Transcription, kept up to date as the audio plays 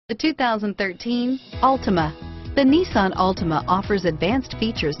The 2013 Altima. The Nissan Altima offers advanced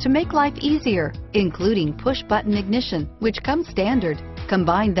features to make life easier, including push-button ignition, which comes standard.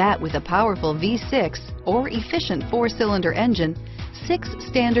 Combine that with a powerful V6 or efficient 4-cylinder engine, 6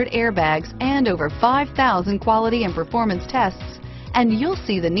 standard airbags, and over 5,000 quality and performance tests, and you'll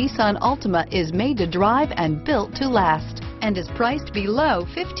see the Nissan Altima is made to drive and built to last, and is priced below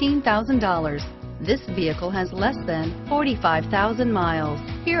 $15,000. This vehicle has less than 45,000 miles.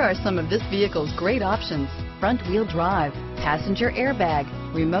 Here are some of this vehicle's great options: front-wheel drive, passenger airbag,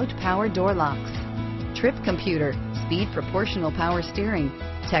 remote power door locks, trip computer, speed proportional power steering,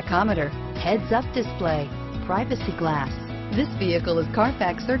 tachometer, heads-up display, privacy glass. This vehicle is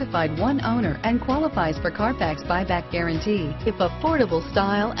Carfax certified one owner and qualifies for Carfax buyback guarantee. If affordable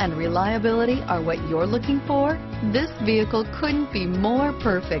style and reliability are what you're looking for, this vehicle couldn't be more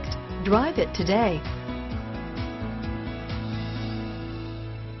perfect. Drive it today.